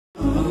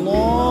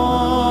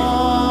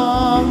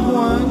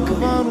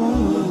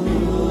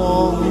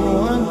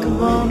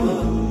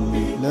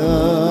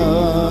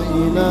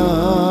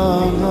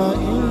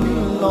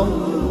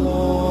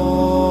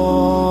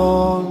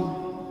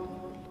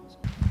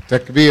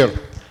Takbir.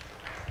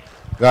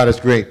 God is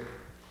great.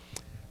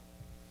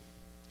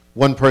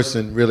 One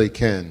person really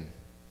can,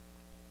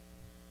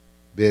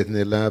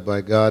 bi'idhnillah,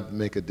 by God,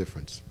 make a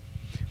difference.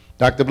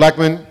 Dr.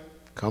 Blackmon,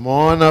 come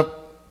on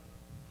up.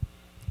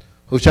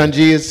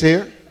 Hushanji is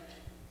here?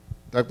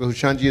 Dr.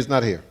 Hushanji is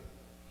not here?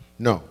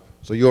 No.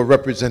 So you're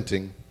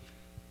representing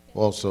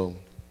also.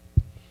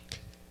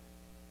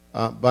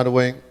 By the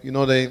way, you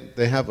know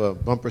they have a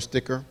bumper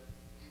sticker.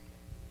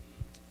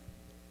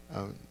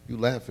 You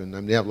laughing?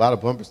 I mean, they have a lot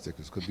of bumper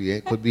stickers. Could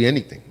be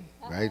anything,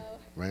 right?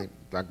 Right.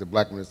 Dr.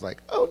 Blackmon is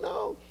like, oh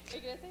no. Are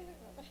you gonna say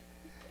that?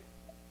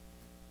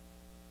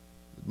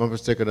 The bumper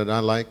sticker that I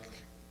like,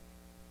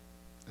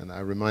 and I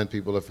remind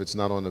people if it's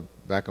not on the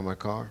back of my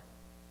car,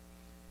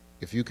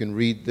 if you can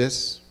read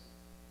this,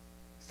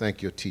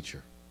 thank your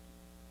teacher.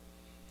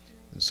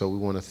 And so we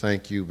want to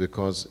thank you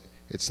because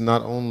it's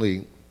not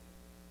only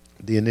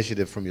the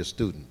initiative from your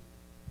student,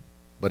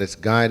 but it's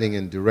guiding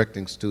and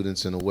directing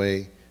students in a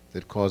way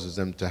that causes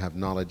them to have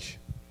knowledge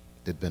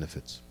that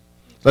benefits.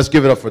 Let's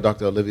give it up for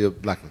Dr. Olivia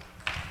Blackmon.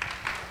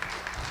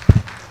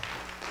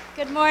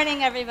 Good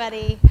morning,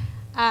 everybody.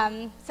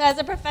 So as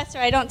a professor,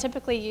 I don't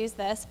typically use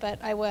this,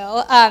 but I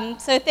will.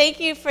 So thank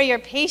you for your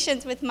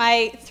patience with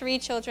my 3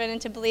 children, and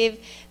to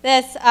believe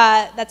this,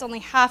 that's only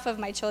half of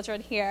my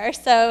children here.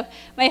 So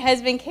my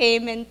husband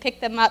came and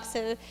picked them up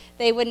so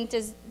they wouldn't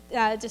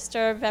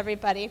disturb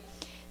everybody.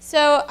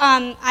 So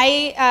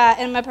I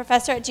am a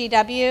professor at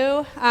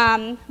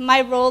GW.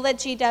 My role at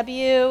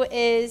GW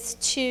is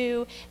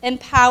to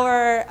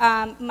empower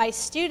my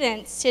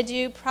students to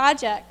do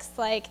projects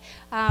like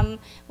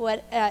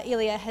what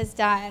Ilya has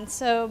done.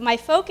 So my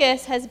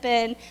focus has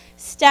been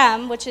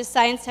STEM, which is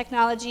science,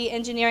 technology,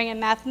 engineering, and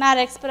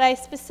mathematics, but I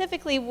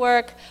specifically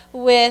work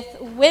with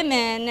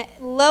women,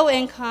 low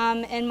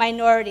income, and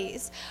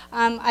minorities.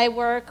 I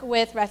work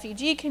with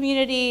refugee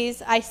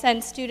communities. I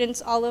send students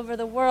all over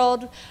the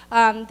world.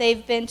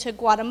 They've been to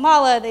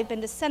Guatemala, they've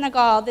been to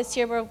Senegal. This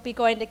year we'll be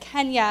going to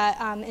Kenya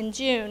in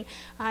June.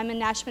 I'm a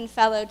Nashman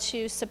Fellow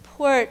to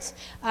support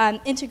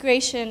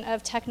integration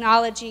of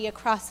technology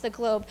across the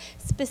globe,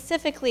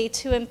 specifically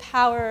to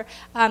empower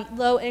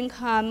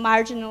low-income,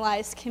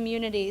 marginalized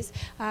communities.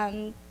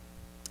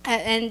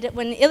 And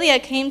when Ilya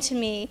came to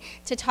me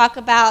to talk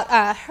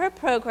about her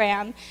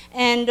program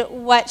and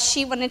what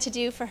she wanted to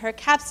do for her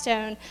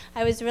capstone,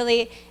 I was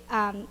really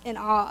in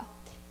awe.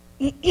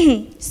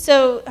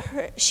 So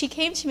she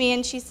came to me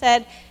and she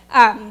said,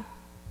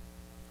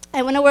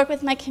 I want to work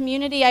with my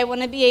community. I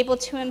want to be able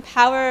to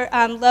empower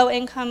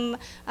low-income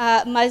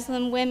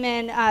Muslim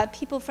women,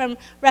 people from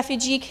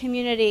refugee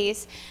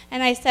communities.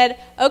 And I said,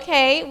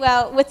 okay,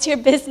 well, what's your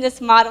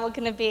business model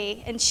going to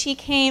be? And she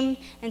came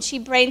and she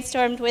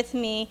brainstormed with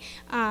me.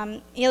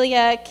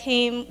 Ilya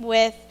came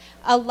with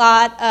a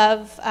lot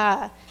of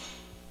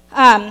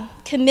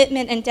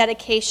commitment and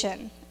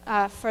dedication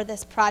for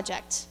this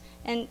project.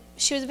 And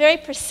she was very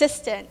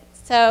persistent.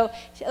 So,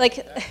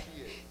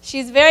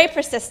 she's very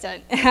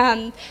persistent.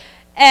 And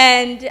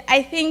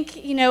I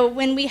think, you know,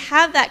 when we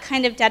have that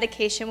kind of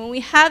dedication, when we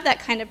have that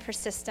kind of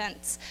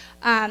persistence,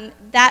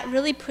 that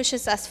really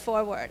pushes us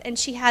forward. And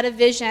she had a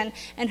vision,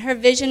 and her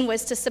vision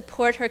was to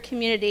support her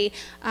community.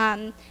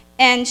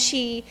 And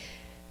she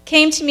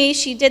came to me,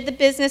 she did the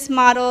business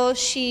model,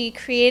 she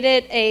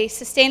created a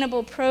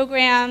sustainable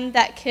program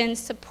that can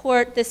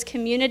support this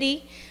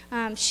community.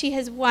 She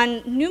has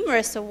won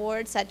numerous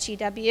awards at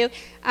GW.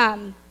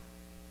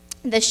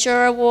 The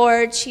SURE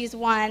Award, she's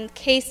won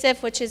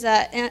KSIF, which is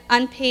an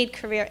unpaid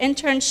career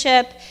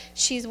internship.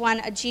 She's won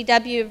a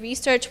GW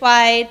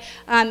research-wide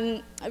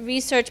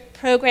research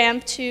program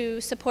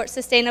to support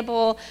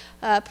sustainable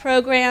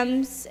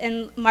programs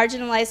in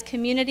marginalized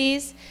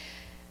communities.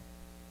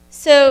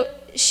 So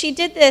she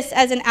did this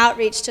as an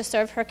outreach to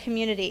serve her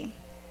community.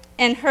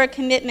 And her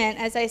commitment,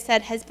 as I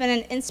said, has been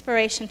an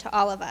inspiration to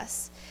all of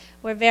us.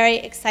 We're very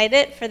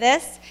excited for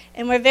this,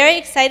 and we're very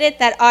excited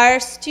that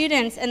our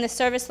students in the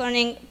service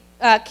learning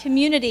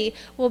community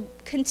will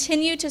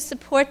continue to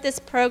support this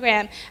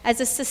program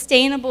as a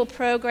sustainable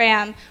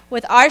program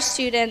with our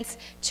students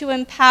to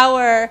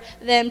empower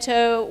them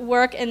to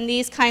work in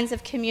these kinds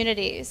of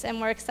communities. And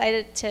we're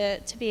excited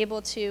to be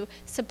able to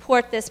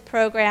support this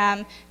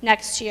program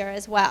next year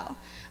as well.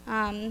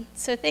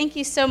 So thank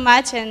you so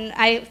much, and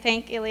I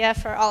thank Ilya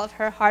for all of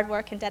her hard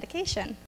work and dedication.